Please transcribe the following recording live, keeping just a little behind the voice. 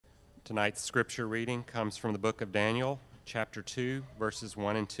Tonight's scripture reading comes from the book of Daniel, chapter 2, verses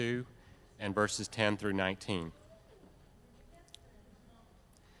 1 and 2, and verses 10 through 19.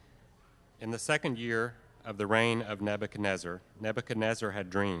 In the second year of the reign of Nebuchadnezzar, Nebuchadnezzar had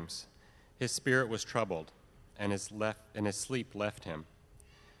dreams. His spirit was troubled, and his sleep left him.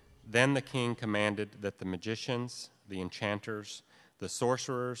 Then the king commanded that the magicians, the enchanters, the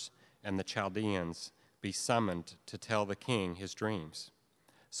sorcerers, and the Chaldeans be summoned to tell the king his dreams.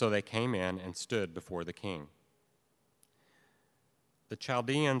 So they came in and stood before the king. The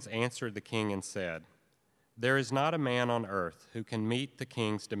Chaldeans answered the king and said, "There is not a man on earth who can meet the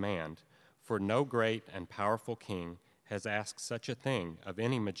king's demand, for no great and powerful king has asked such a thing of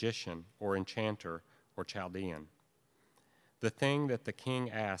any magician or enchanter or Chaldean. The thing that the king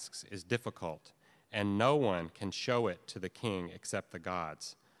asks is difficult, and no one can show it to the king except the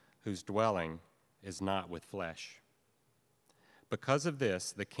gods, whose dwelling is not with flesh." Because of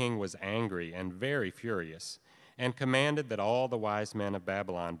this, the king was angry and very furious, and commanded that all the wise men of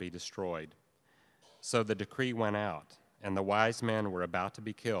Babylon be destroyed. So the decree went out, and the wise men were about to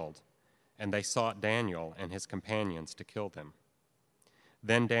be killed, and they sought Daniel and his companions to kill them.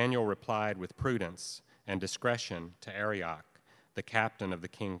 Then Daniel replied with prudence and discretion to Arioch, the captain of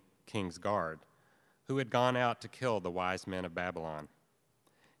the king's guard, who had gone out to kill the wise men of Babylon.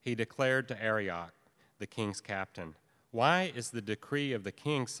 He declared to Arioch, the king's captain, "Why is the decree of the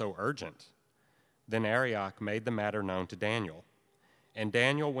king so urgent?" Then Arioch made the matter known to Daniel, and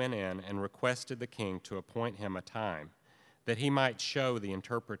Daniel went in and requested the king to appoint him a time, that he might show the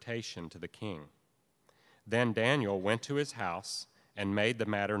interpretation to the king. Then Daniel went to his house and made the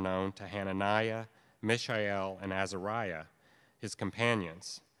matter known to Hananiah, Mishael, and Azariah, his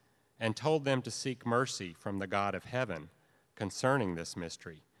companions, and told them to seek mercy from the God of heaven concerning this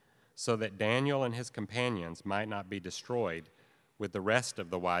mystery, so that Daniel and his companions might not be destroyed with the rest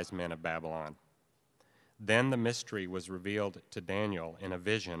of the wise men of Babylon. Then the mystery was revealed to Daniel in a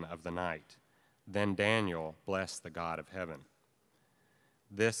vision of the night. Then Daniel blessed the God of heaven.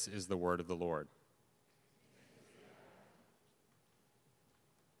 This is the word of the Lord.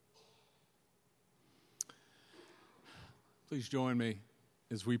 Please join me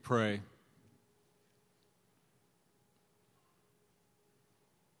as we pray.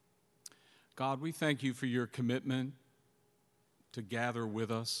 God, we thank you for your commitment to gather with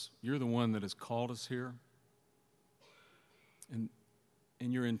us. You're the one that has called us here.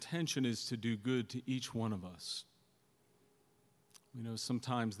 And your intention is to do good to each one of us. We know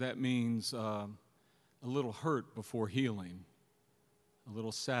sometimes that means a little hurt before healing, a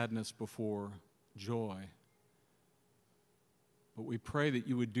little sadness before joy. But we pray that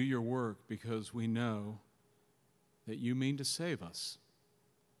you would do your work because we know that you mean to save us.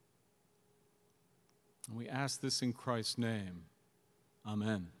 And we ask this in Christ's name.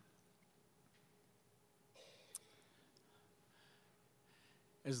 Amen.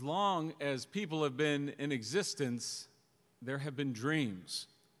 As long as people have been in existence, there have been dreams.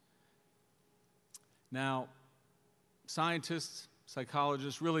 Now, scientists,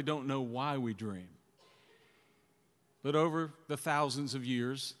 psychologists really don't know why we dream. But over the thousands of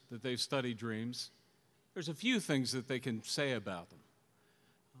years that they've studied dreams, there's a few things that they can say about them.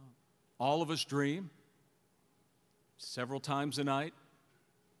 All of us dream several times a night.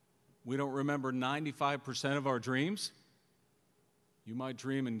 We don't remember 95% of our dreams. You might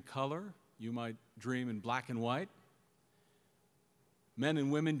dream in color. You might dream in black and white. Men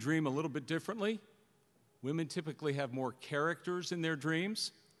and women dream a little bit differently. Women typically have more characters in their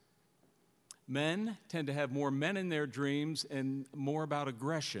dreams. Men tend to have more men in their dreams and more about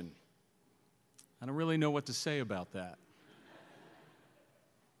aggression. I don't really know what to say about that.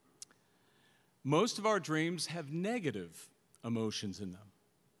 Most of our dreams have negative emotions in them.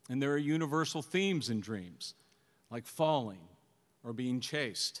 And there are universal themes in dreams, like falling or being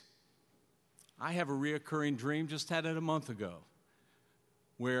chased. I have a reoccurring dream, just had it a month ago,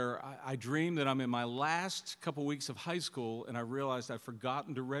 where I dream that I'm in my last couple weeks of high school and I realized I've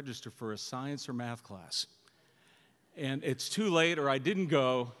forgotten to register for a science or math class. And it's too late or I didn't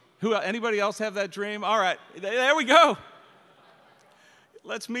go. Anybody else have that dream? All right, there we go.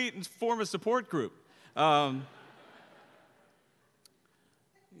 Let's meet and form a support group.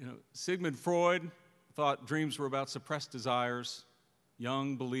 Sigmund Freud thought dreams were about suppressed desires.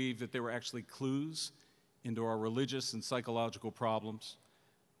 Jung believed that they were actually clues into our religious and psychological problems.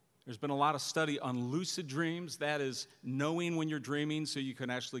 There's been a lot of study on lucid dreams, that is, knowing when you're dreaming so you can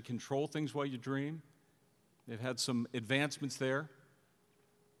actually control things while you dream. They've had some advancements there.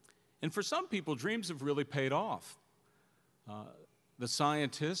 And for some people, dreams have really paid off. The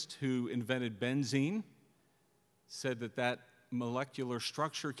scientist who invented benzene said that molecular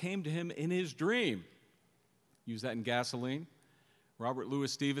structure came to him in his dream. Use that in gasoline. Robert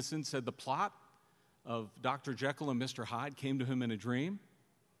Louis Stevenson said the plot of Dr. Jekyll and Mr. Hyde came to him in a dream.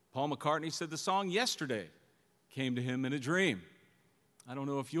 Paul McCartney said the song Yesterday came to him in a dream. I don't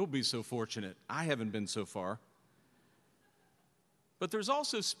know if you'll be so fortunate. I haven't been so far. But there's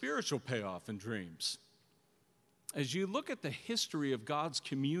also spiritual payoff in dreams. As you look at the history of God's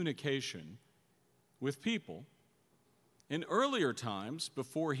communication with people, in earlier times,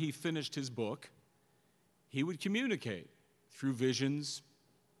 before he finished his book, he would communicate through visions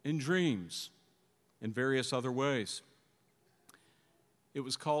and dreams and various other ways. It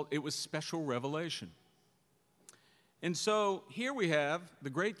was special revelation. And so here we have the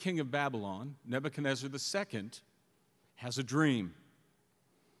great king of Babylon, Nebuchadnezzar II, has a dream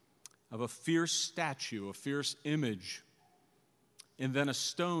of a fierce statue, a fierce image, and then a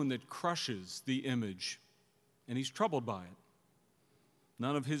stone that crushes the image. And he's troubled by it.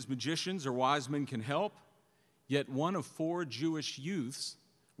 None of his magicians or wise men can help, yet one of 4 Jewish youths,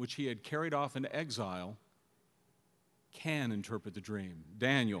 which he had carried off into exile, can interpret the dream,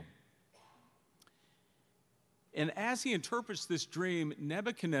 Daniel. And as he interprets this dream,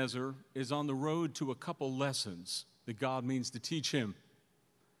 Nebuchadnezzar is on the road to a couple lessons that God means to teach him.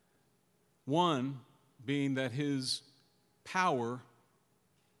 One being that his power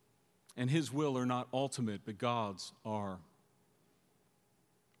and his will are not ultimate, but God's are.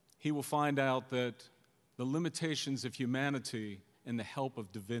 He will find out that the limitations of humanity and the help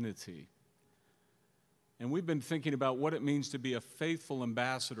of divinity. And we've been thinking about what it means to be a faithful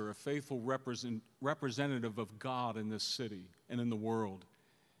ambassador, a faithful representative of God in this city and in the world.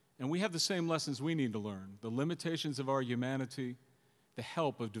 And we have the same lessons we need to learn, the limitations of our humanity, the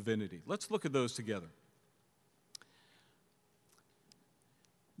help of divinity. Let's look at those together.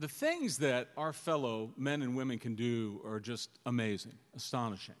 The things that our fellow men and women can do are just amazing,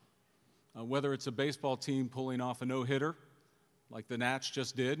 astonishing. Whether it's a baseball team pulling off a no-hitter, like the Nats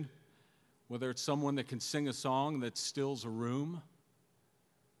just did, whether it's someone that can sing a song that stills a room,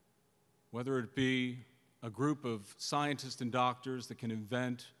 whether it be a group of scientists and doctors that can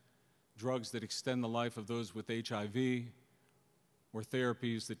invent drugs that extend the life of those with HIV, or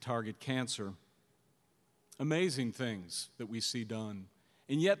therapies that target cancer. Amazing things that we see done.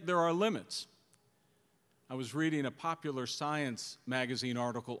 And yet there are limits. I was reading a popular science magazine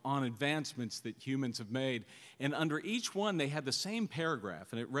article on advancements that humans have made, and under each one they had the same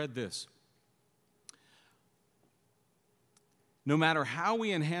paragraph, and it read this: no matter how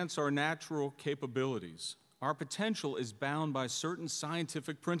we enhance our natural capabilities, our potential is bound by certain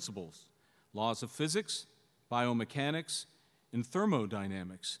scientific principles, laws of physics, biomechanics, and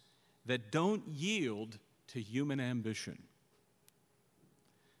thermodynamics that don't yield to human ambition.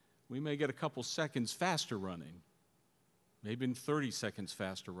 We may get a couple seconds faster running, maybe in 30 seconds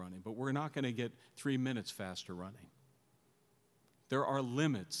faster running, but we're not going to get 3 minutes faster running. There are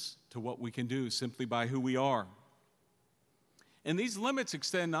limits to what we can do simply by who we are. And these limits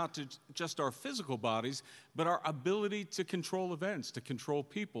extend not to just our physical bodies, but our ability to control events, to control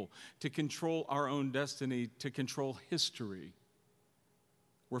people, to control our own destiny, to control history.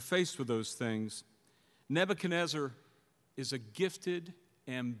 We're faced with those things. Nebuchadnezzar is a gifted,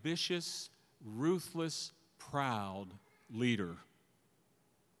 ambitious, ruthless, proud leader.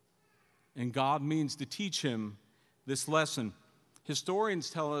 And God means to teach him this lesson. Historians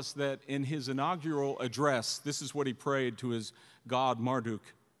tell us that in his inaugural address, this is what he prayed to his god Marduk.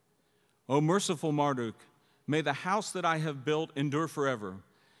 O merciful Marduk, may the house that I have built endure forever.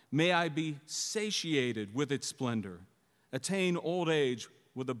 May I be satiated with its splendor, attain old age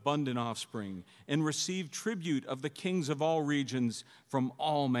with abundant offspring, and receive tribute of the kings of all regions from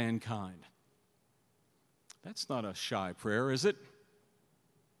all mankind. That's not a shy prayer, is it?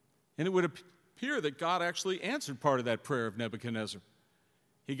 And it would appear that God actually answered part of that prayer of Nebuchadnezzar.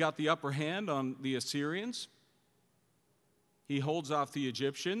 He got the upper hand on the Assyrians. He holds off the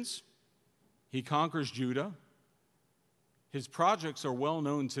Egyptians. He conquers Judah. His projects are well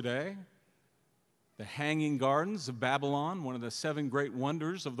known today. The Hanging Gardens of Babylon, one of the 7 great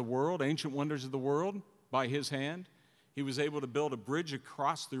wonders of the world, ancient wonders of the world, by his hand. He was able to build a bridge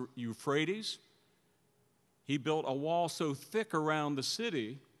across the Euphrates. He built a wall so thick around the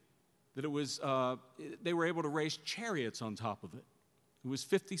city that they were able to race chariots on top of it. It was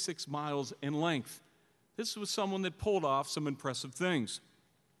 56 miles in length. This was someone that pulled off some impressive things.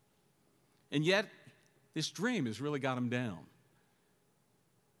 And yet, this dream has really got him down.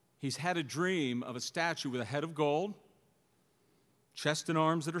 He's had a dream of a statue with a head of gold, chest and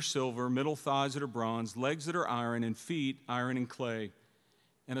arms that are silver, middle thighs that are bronze, legs that are iron, and feet iron and clay.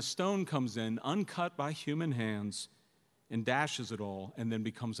 And a stone comes in, uncut by human hands, and dashes it all and then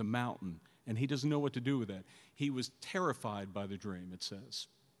becomes a mountain. And he doesn't know what to do with that. He was terrified by the dream, it says.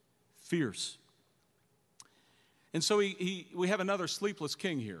 Fierce. And so we have another sleepless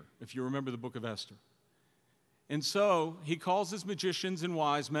king here, if you remember the book of Esther. And so he calls his magicians and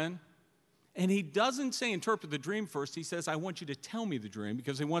wise men, and he doesn't say interpret the dream first. He says, I want you to tell me the dream,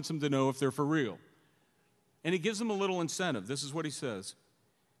 because he wants them to know if they're for real. And he gives them a little incentive. This is what he says.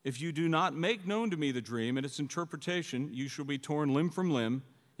 If you do not make known to me the dream and its interpretation, you shall be torn limb from limb,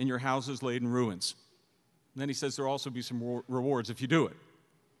 and your houses laid in ruins. And then he says there will also be some rewards if you do it.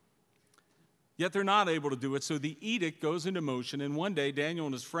 Yet they're not able to do it, so the edict goes into motion, and one day Daniel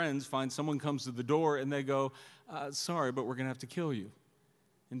and his friends find someone comes to the door, and they go, sorry, but we're going to have to kill you.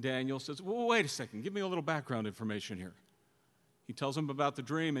 And Daniel says, well, wait a second, give me a little background information here. He tells them about the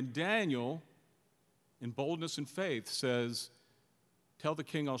dream, and Daniel, in boldness and faith, says, tell the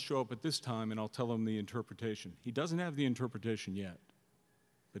king I'll show up at this time, and I'll tell him the interpretation. He doesn't have the interpretation yet,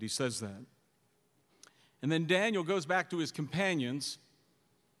 but he says that. And then Daniel goes back to his companions,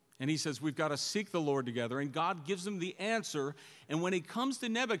 and he says, we've got to seek the Lord together. And God gives him the answer. And when he comes to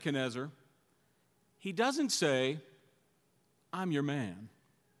Nebuchadnezzar, he doesn't say, I'm your man.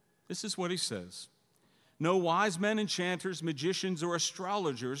 This is what he says. No wise men, enchanters, magicians, or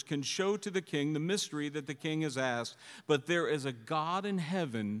astrologers can show to the king the mystery that the king has asked. But there is a God in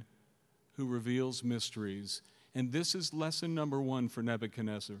heaven who reveals mysteries. And this is lesson number 1 for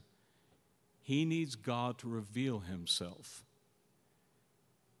Nebuchadnezzar. He needs God to reveal himself.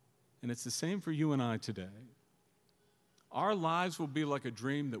 And it's the same for you and I today. Our lives will be like a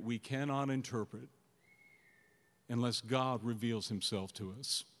dream that we cannot interpret unless God reveals himself to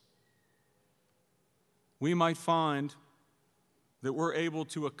us. We might find that we're able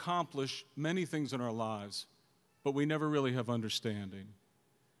to accomplish many things in our lives, but we never really have understanding.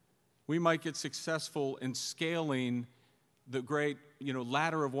 We might get successful in scaling the great,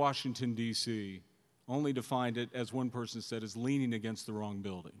 ladder of Washington, D.C., only to find it, as one person said, is leaning against the wrong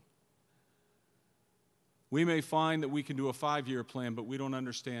building. We may find that we can do a 5-year plan, but we don't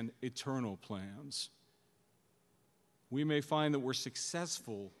understand eternal plans. We may find that we're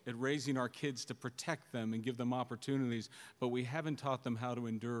successful at raising our kids to protect them and give them opportunities, but we haven't taught them how to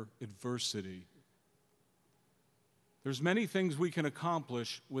endure adversity. There's many things we can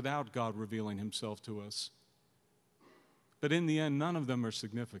accomplish without God revealing himself to us. But in the end, none of them are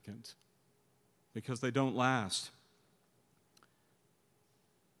significant because they don't last.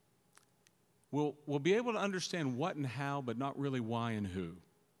 We'll be able to understand what and how, but not really why and who.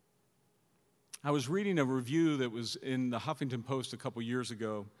 I was reading a review that was in the Huffington Post a couple years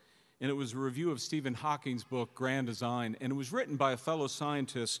ago, and it was a review of Stephen Hawking's book, Grand Design, and it was written by a fellow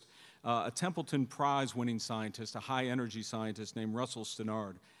scientist, a Templeton Prize-winning scientist, a high-energy scientist named Russell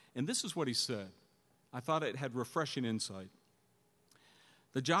Stannard. And this is what he said. I thought it had refreshing insight.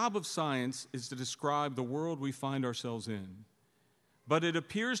 The job of science is to describe the world we find ourselves in, but it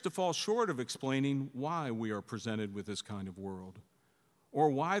appears to fall short of explaining why we are presented with this kind of world, or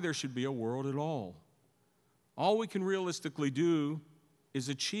why there should be a world at all. All we can realistically do is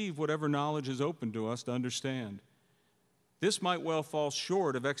achieve whatever knowledge is open to us to understand. This might well fall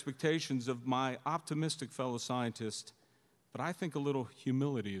short of expectations of my optimistic fellow scientist, but I think a little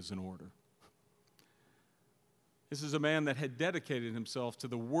humility is in order. This is a man that had dedicated himself to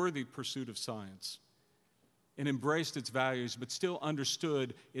the worthy pursuit of science and embraced its values, but still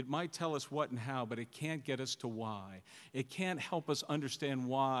understood it might tell us what and how, but it can't get us to why. It can't help us understand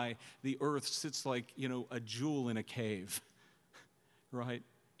why the earth sits like, a jewel in a cave, right?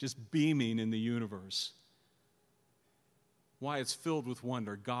 Just beaming in the universe. Why it's filled with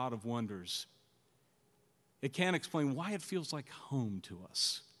wonder, God of wonders. It can't explain why it feels like home to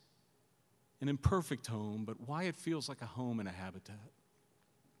us. An imperfect home, but why it feels like a home and a habitat.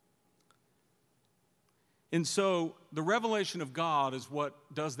 And so the revelation of God is what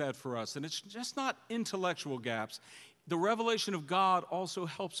does that for us. And it's just not intellectual gaps. The revelation of God also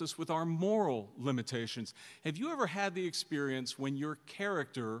helps us with our moral limitations. Have you ever had the experience when your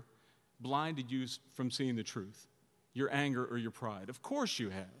character blinded you from seeing the truth? Your anger or your pride? Of course you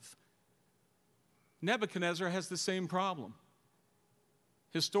have. Nebuchadnezzar has the same problem.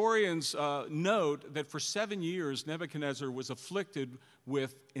 Historians note that for 7 years, Nebuchadnezzar was afflicted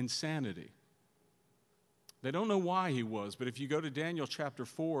with insanity. They don't know why he was, but if you go to Daniel chapter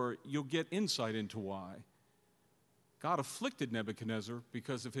 4, you'll get insight into why. God afflicted Nebuchadnezzar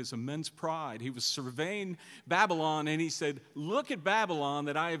because of his immense pride. He was surveying Babylon, and he said, "Look at Babylon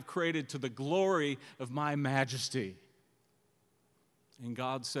that I have created to the glory of my majesty." And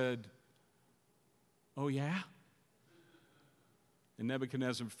God said, "Oh yeah?" And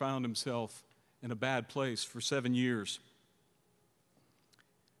Nebuchadnezzar found himself in a bad place for 7 years.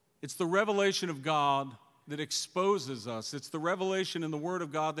 It's the revelation of God that exposes us. It's the revelation in the Word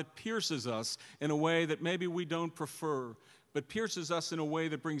of God that pierces us in a way that maybe we don't prefer, but pierces us in a way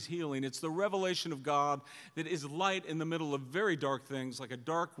that brings healing. It's the revelation of God that is light in the middle of very dark things, like a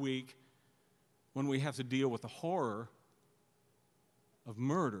dark week when we have to deal with the horror of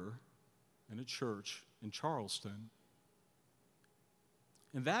murder in a church in Charleston.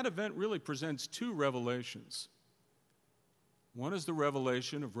 And that event really presents two revelations. One is the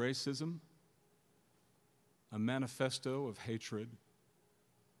revelation of racism, a manifesto of hatred,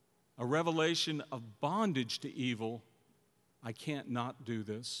 a revelation of bondage to evil. I can't not do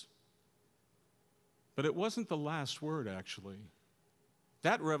this. But it wasn't the last word, actually.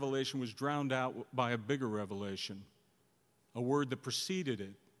 That revelation was drowned out by a bigger revelation, a word that preceded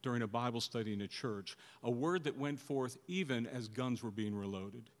it during a Bible study in a church, a word that went forth even as guns were being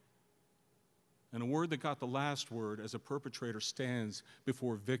reloaded, and a word that got the last word as a perpetrator stands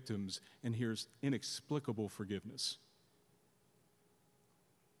before victims and hears inexplicable forgiveness.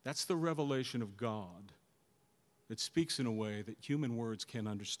 That's the revelation of God that speaks in a way that human words can't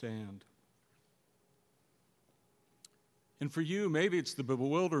understand. And for you, maybe it's the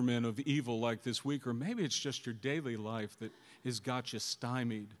bewilderment of evil like this week, or maybe it's just your daily life that has got you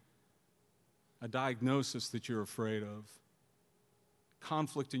stymied, a diagnosis that you're afraid of,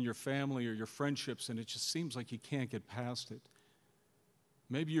 conflict in your family or your friendships, and it just seems like you can't get past it.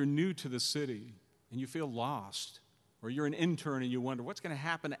 Maybe you're new to the city and you feel lost, or you're an intern and you wonder, what's going to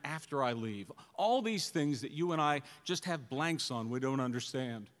happen after I leave? All these things that you and I just have blanks on, we don't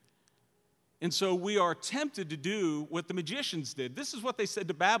understand. And so we are tempted to do what the magicians did. This is what they said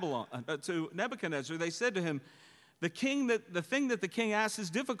to Nebuchadnezzar. They said to him, the thing that the king asks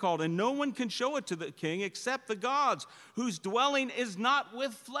is difficult, and no one can show it to the king except the gods, whose dwelling is not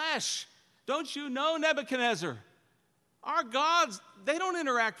with flesh. Don't you know, Nebuchadnezzar? Our gods, they don't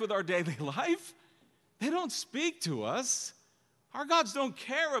interact with our daily life. They don't speak to us. Our gods don't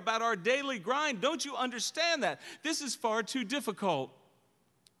care about our daily grind. Don't you understand that? This is far too difficult.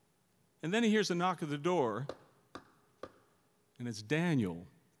 And then he hears a knock at the door, and it's Daniel.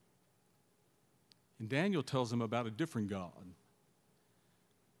 And Daniel tells him about a different God,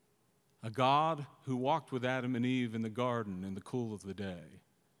 a God who walked with Adam and Eve in the garden in the cool of the day,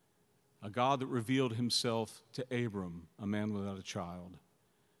 a God that revealed himself to Abram, a man without a child,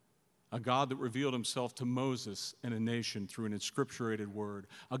 a God that revealed himself to Moses and a nation through an inscripturated word,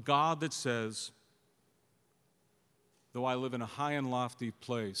 a God that says, though I live in a high and lofty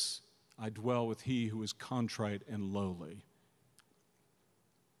place, I dwell with he who is contrite and lowly.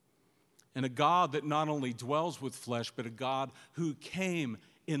 And a God that not only dwells with flesh, but a God who came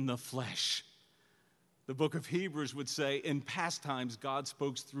in the flesh. The book of Hebrews would say, in past times, God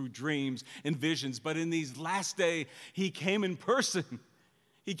spoke through dreams and visions, but in these last days, he came in person.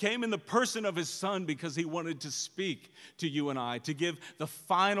 He came in the person of his Son because he wanted to speak to you and I, to give the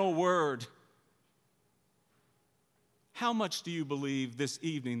final word. How much do you believe this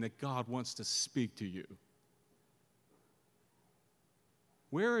evening that God wants to speak to you?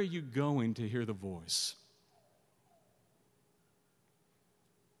 Where are you going to hear the voice?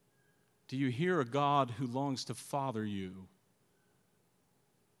 Do you hear a God who longs to father you?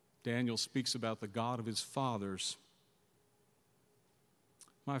 Daniel speaks about the God of his fathers.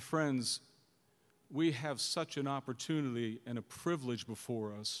 My friends, we have such an opportunity and a privilege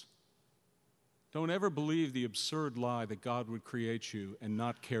before us. Don't ever believe the absurd lie that God would create you and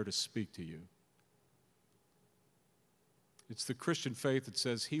not care to speak to you. It's the Christian faith that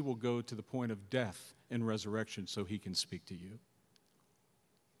says he will go to the point of death and resurrection so he can speak to you.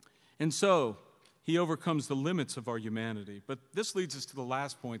 And so, he overcomes the limits of our humanity. But this leads us to the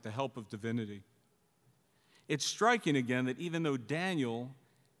last point, the help of divinity. It's striking again that even though Daniel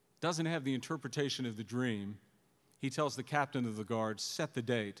doesn't have the interpretation of the dream, he tells the captain of the guard, set the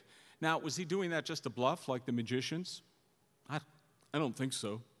date. Now, was he doing that just to bluff like the magicians? I don't think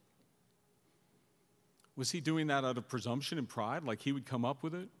so. Was he doing that out of presumption and pride, like he would come up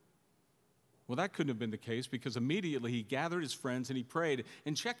with it? Well, that couldn't have been the case, because immediately he gathered his friends and he prayed.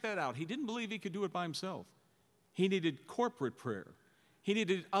 And check that out. He didn't believe he could do it by himself. He needed corporate prayer. He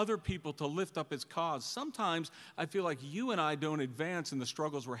needed other people to lift up his cause. Sometimes I feel like you and I don't advance in the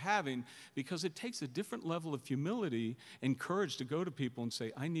struggles we're having because it takes a different level of humility and courage to go to people and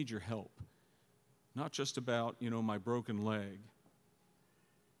say, I need your help. Not just about, my broken leg.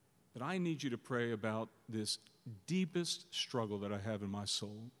 But I need you to pray about this deepest struggle that I have in my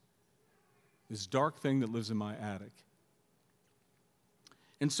soul. This dark thing that lives in my attic.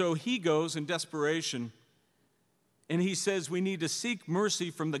 And so he goes in desperation, And he says we need to seek mercy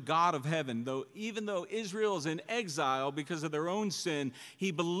from the God of heaven. Even though Israel is in exile because of their own sin,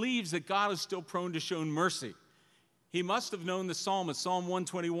 he believes that God is still prone to show mercy. He must have known the psalmist, Psalm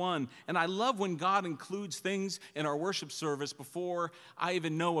 121. And I love when God includes things in our worship service before I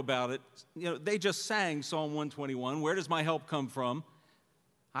even know about it. They just sang Psalm 121. Where does my help come from?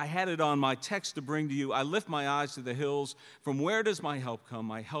 I had it on my text to bring to you. I lift my eyes to the hills. From where does my help come?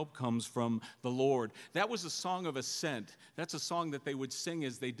 My help comes from the Lord. That was a song of ascent. That's a song that they would sing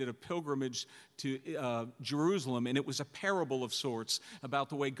as they did a pilgrimage to Jerusalem. And it was a parable of sorts about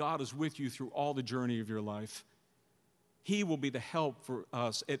the way God is with you through all the journey of your life. He will be the help for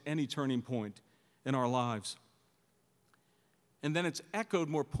us at any turning point in our lives. And then it's echoed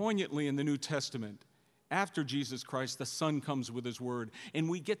more poignantly in the New Testament. After Jesus Christ, the Son comes with his word, and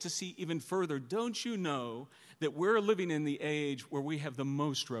we get to see even further. Don't you know that we're living in the age where we have the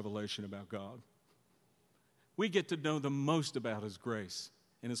most revelation about God? We get to know the most about his grace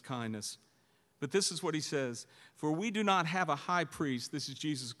and his kindness. But this is what he says, for we do not have a high priest, this is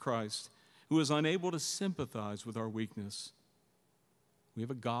Jesus Christ, who is unable to sympathize with our weakness. We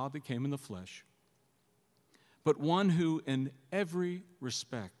have a God that came in the flesh, but one who in every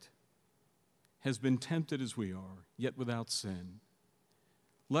respect has been tempted as we are, yet without sin.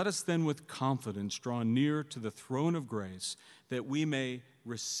 Let us then with confidence draw near to the throne of grace, that we may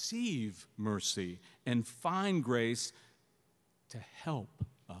receive mercy and find grace to help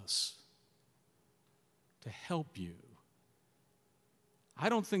us, to help you. I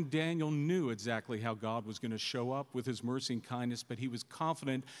don't think Daniel knew exactly how God was going to show up with his mercy and kindness, but he was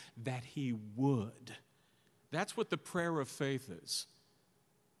confident that he would. That's what the prayer of faith is.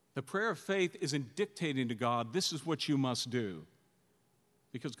 The prayer of faith isn't dictating to God, this is what you must do,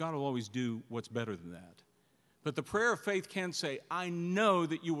 because God will always do what's better than that. But the prayer of faith can say, I know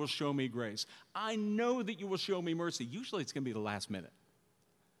that you will show me grace. I know that you will show me mercy. Usually it's going to be the last minute.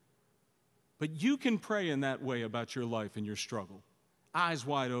 But you can pray in that way about your life and your struggle, eyes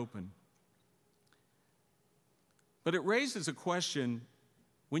wide open. But it raises a question,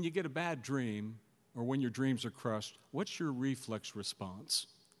 when you get a bad dream or when your dreams are crushed, what's your reflex response?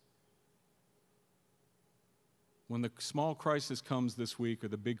 When the small crisis comes this week or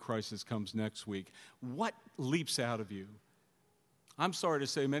the big crisis comes next week, what leaps out of you? I'm sorry to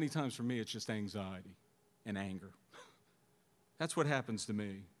say, many times for me, it's just anxiety and anger. That's what happens to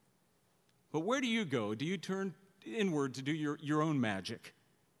me. But where do you go? Do you turn inward to do your own magic?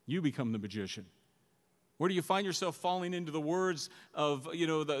 You become the magician. Where do you find yourself falling into the words of,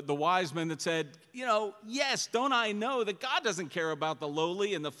 the wise men that said, yes, don't I know that God doesn't care about the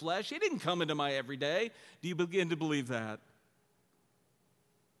lowly and the flesh? He didn't come into my everyday. Do you begin to believe that?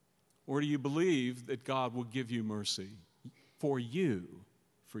 Or do you believe that God will give you mercy for you,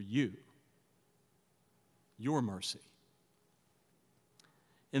 your mercy?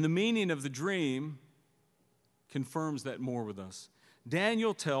 And the meaning of the dream confirms that more with us.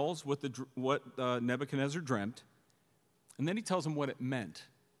 Daniel tells what Nebuchadnezzar dreamt, and then he tells him what it meant.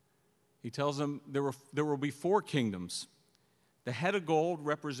 He tells him there will be 4 kingdoms. The head of gold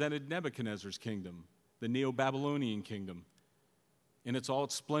represented Nebuchadnezzar's kingdom, the Neo-Babylonian kingdom, and it's all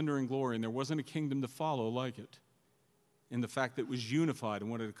its splendor and glory, and there wasn't a kingdom to follow like it in the fact that it was unified in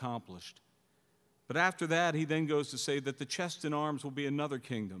what it accomplished. But after that, he then goes to say that the chest and arms will be another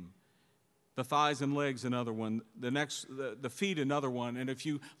kingdom. The thighs and legs, another one. The feet, another one. And if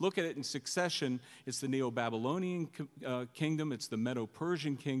you look at it in succession, it's the Neo-Babylonian kingdom, it's the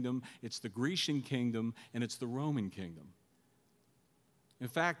Medo-Persian kingdom, it's the Grecian kingdom, and it's the Roman kingdom. In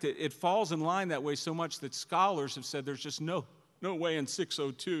fact, it falls in line that way so much that scholars have said there's just no way in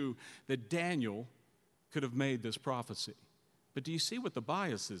 602 that Daniel could have made this prophecy. But do you see what the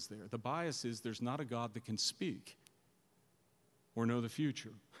bias is there? The bias is there's not a God that can speak or know the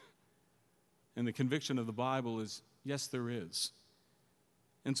future. And the conviction of the Bible is, yes, there is.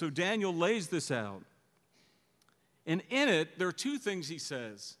 And so Daniel lays this out. And in it, there are 2 things he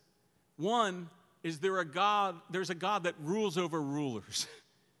says. One is there's a God that rules over rulers.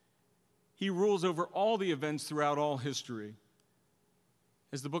 He rules over all the events throughout all history.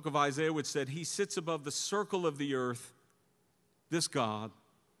 As the book of Isaiah would say, he sits above the circle of the earth, this God.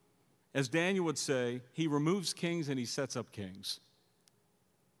 As Daniel would say, he removes kings and he sets up kings.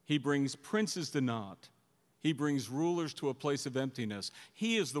 He brings princes to naught. He brings rulers to a place of emptiness.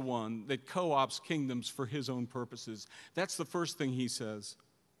 He is the one that co-ops kingdoms for his own purposes. That's the first thing he says.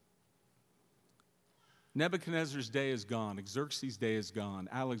 Nebuchadnezzar's day is gone. Xerxes' day is gone.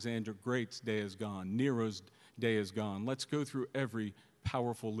 Alexander Great's day is gone. Nero's day is gone. Let's go through every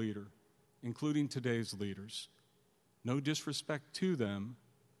powerful leader, including today's leaders. No disrespect to them,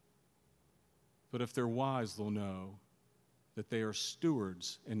 But if they're wise, they'll know that they are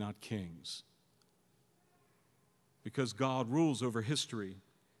stewards and not kings. Because God rules over history.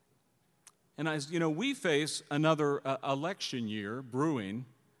 And as you know, we face another election year brewing.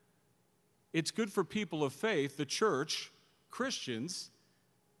 It's good for people of faith, the church, Christians,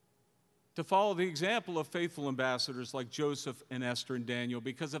 to follow the example of faithful ambassadors like Joseph and Esther and Daniel,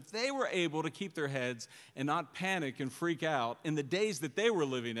 because if they were able to keep their heads and not panic and freak out in the days that they were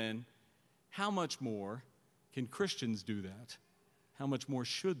living in, how much more can Christians do that? How much more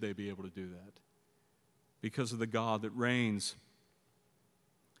should they be able to do that? Because of the God that reigns.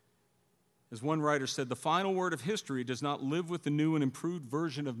 As one writer said, the final word of history does not live with the new and improved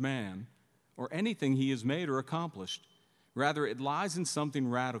version of man or anything he has made or accomplished. Rather, it lies in something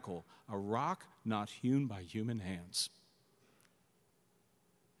radical, a rock not hewn by human hands.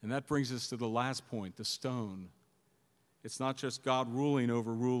 And that brings us to the last point, the stone. It's not just God ruling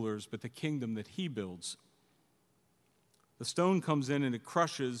over rulers, but the kingdom that he builds. The stone comes in and it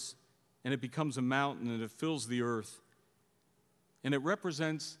crushes, and it becomes a mountain, and it fills the earth. And it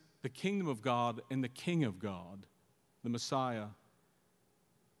represents the kingdom of God and the King of God, the Messiah.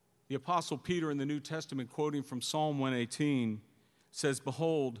 The Apostle Peter in the New Testament, quoting from Psalm 118, says,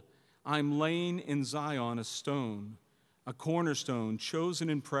 "Behold, I'm laying in Zion a stone, a cornerstone, chosen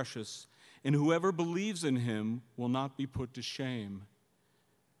and precious, and whoever believes in him will not be put to shame.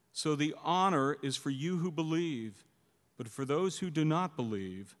 So the honor is for you who believe, but for those who do not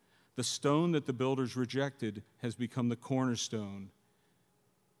believe, the stone that the builders rejected has become the cornerstone."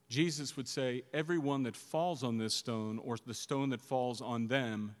 Jesus would say, everyone that falls on this stone, or the stone that falls on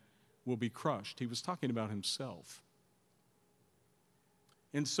them, will be crushed. He was talking about himself.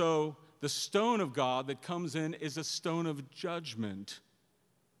 And so the stone of God that comes in is a stone of judgment,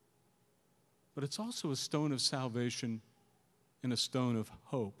 but it's also a stone of salvation and a stone of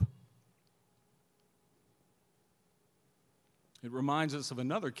hope. It reminds us of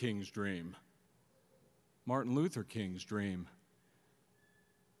another king's dream, Martin Luther King's dream.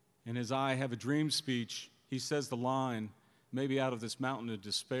 In his I Have a Dream speech, he says the line, maybe out of this mountain of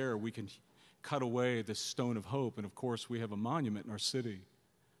despair, we can cut away this stone of hope. And of course, we have a monument in our city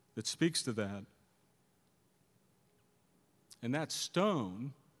that speaks to that. And that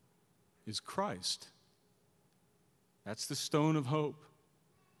stone is Christ. That's the stone of hope.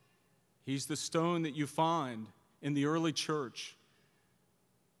 He's the stone that you find in the early church.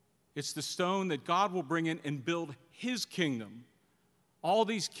 It's the stone that God will bring in and build his kingdom. All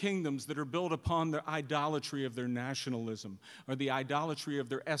these kingdoms that are built upon the idolatry of their nationalism or the idolatry of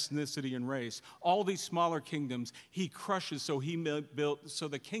their ethnicity and race, all these smaller kingdoms, he crushes so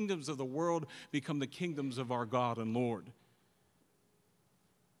the kingdoms of the world become the kingdoms of our God and Lord.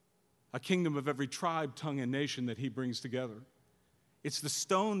 A kingdom of every tribe, tongue, and nation that he brings together. It's the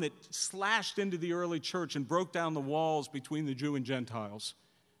stone that slashed into the early church and broke down the walls between the Jew and Gentiles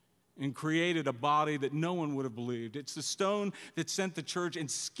and created a body that no one would have believed. It's the stone that sent the church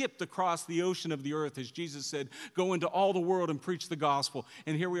and skipped across the ocean of the earth, as Jesus said, go into all the world and preach the gospel.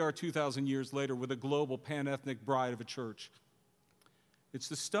 And here we are 2,000 years later with a global pan-ethnic bride of a church. It's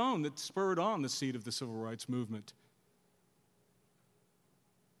the stone that spurred on the seed of the civil rights movement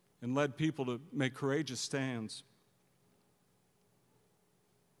and led people to make courageous stands.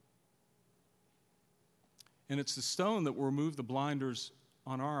 And it's the stone that will remove the blinders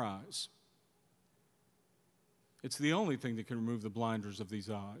on our eyes. It's the only thing that can remove the blinders of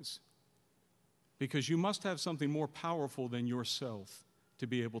these eyes. Because you must have something more powerful than yourself to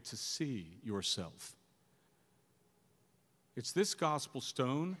be able to see yourself. It's this gospel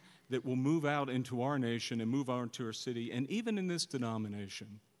stone that will move out into our nation and move out into our city, and even in this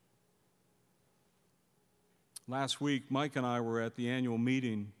denomination. Last week, Mike and I were at the annual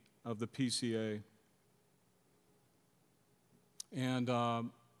meeting of the PCA. And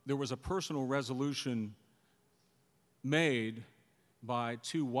there was a personal resolution made by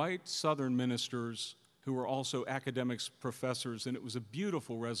two white Southern ministers who were also academics, professors, and it was a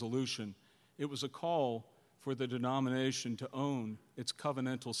beautiful resolution. It was a call for the denomination to own its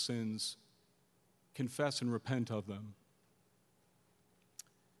covenantal sins, confess and repent of them.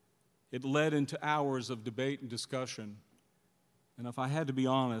 It led into hours of debate and discussion, and if I had to be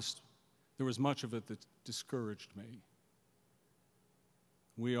honest, there was much of it that discouraged me.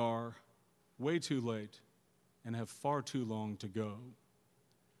 We are way too late and have far too long to go.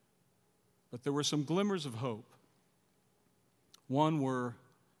 But there were some glimmers of hope. One were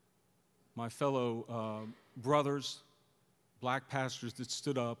my fellow brothers, black pastors that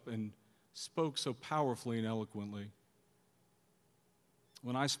stood up and spoke so powerfully and eloquently.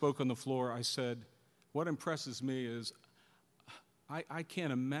 When I spoke on the floor, I said, what impresses me is I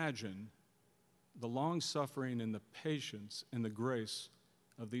can't imagine the long-suffering and the patience and the grace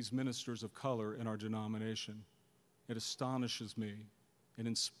of these ministers of color in our denomination. It astonishes me. It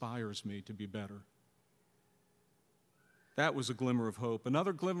inspires me to be better. That was a glimmer of hope.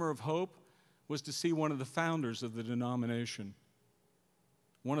 Another glimmer of hope was to see one of the founders of the denomination,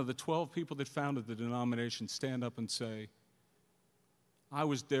 one of the 12 people that founded the denomination, stand up and say, I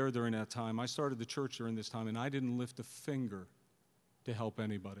was there during that time. I started the church during this time, and I didn't lift a finger to help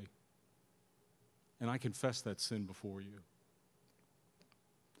anybody. And I confess that sin before you.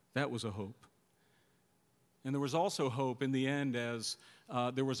 That was a hope. And there was also hope in the end as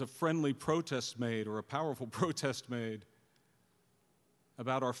there was a friendly protest made, or a powerful protest made,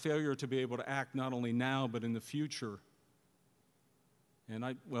 about our failure to be able to act not only now but in the future. And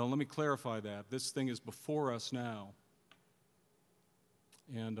let me clarify that. This thing is before us now.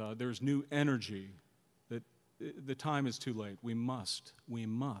 And there's new energy that the time is too late. We must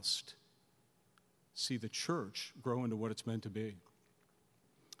see the church grow into what it's meant to be.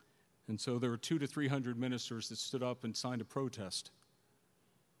 And so there were 200 to 300 ministers that stood up and signed a protest.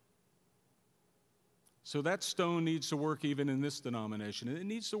 So that stone needs to work even in this denomination, and it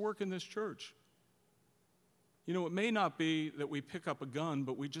needs to work in this church. You know, it may not be that we pick up a gun,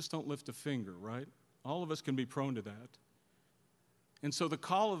 but we just don't lift a finger, right? All of us can be prone to that. And so the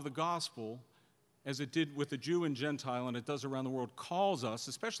call of the gospel, as it did with the Jew and Gentile, and it does around the world, calls us,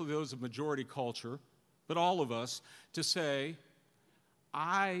 especially those of majority culture, but all of us, to say,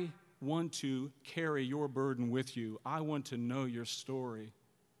 I want to carry your burden with you. I want to know your story.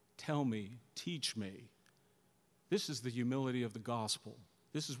 Tell me, teach me. This is the humility of the gospel.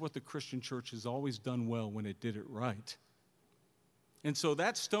 This is what the Christian church has always done well when it did it right. And so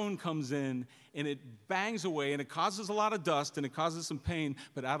that stone comes in, and it bangs away, and it causes a lot of dust, and it causes some pain,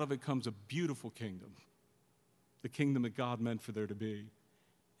 but out of it comes a beautiful kingdom, the kingdom that God meant for there to be.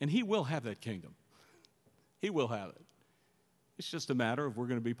 And he will have that kingdom. He will have it. It's just a matter of we're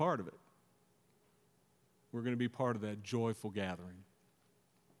going to be part of it. We're going to be part of that joyful gathering.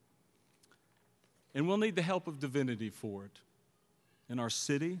 And we'll need the help of divinity for it. In our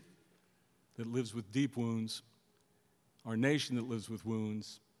city that lives with deep wounds, our nation that lives with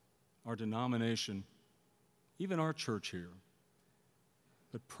wounds, our denomination, even our church here.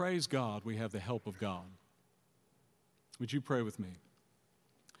 But praise God, we have the help of God. Would you pray with me?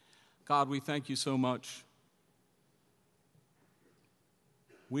 God, we thank you so much.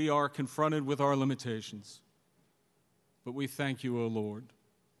 We are confronted with our limitations, but we thank you, O Lord,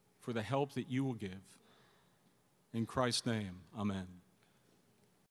 for the help that you will give. In Christ's name, amen.